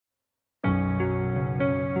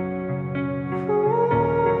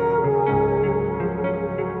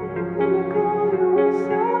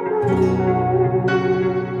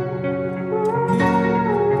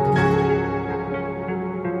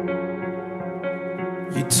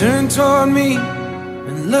You turn toward me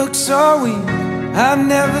and look so weak. I've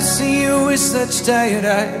never seen you with such tired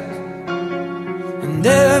eyes. And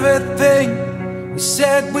everything we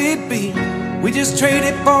said we'd be, we just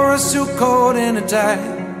traded for a suit coat and a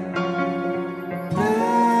tie.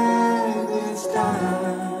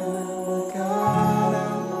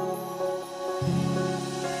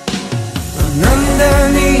 And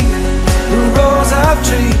underneath the rows of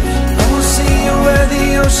trees, I will see you where the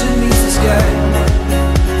ocean meets the sky.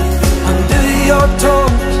 Under your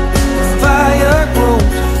toes, the fire grows.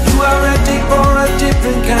 You are ready for a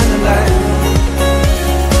different kind of life.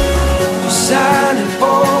 You're silent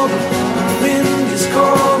for the wind is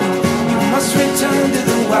cold. You must return to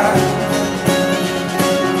the wild.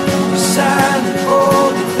 You're silent for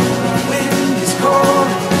the wind is cold.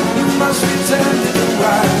 You must return to the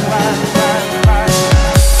wild.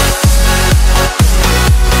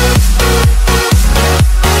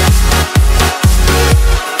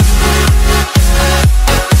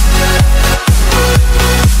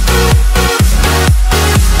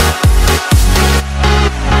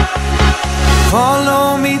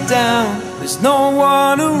 Follow me down, there's no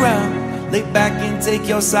one around. Lay back and take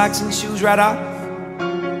your socks and shoes right off.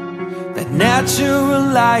 That natural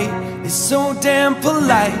light is so damn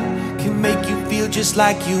polite, can make you feel just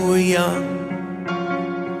like you were young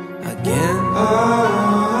again.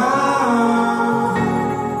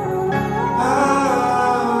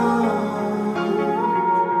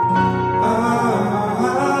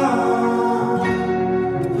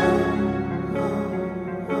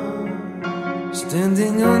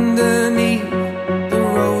 Standing underneath the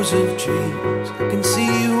rows of trees, I can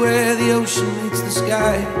see where the ocean meets the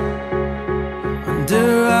sky.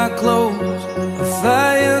 Under our clothes, a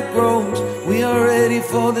fire grows. We are ready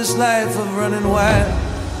for this life of running wild.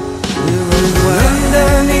 We're running wild.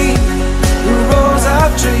 Underneath the rows of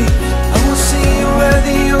trees, I will see you where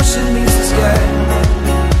the ocean meets the sky.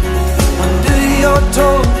 Under your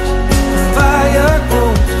toes, the fire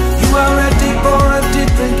grows. You are ready for a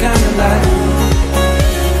different kind of life.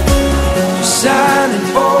 Shining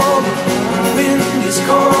for the wind is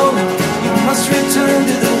cold.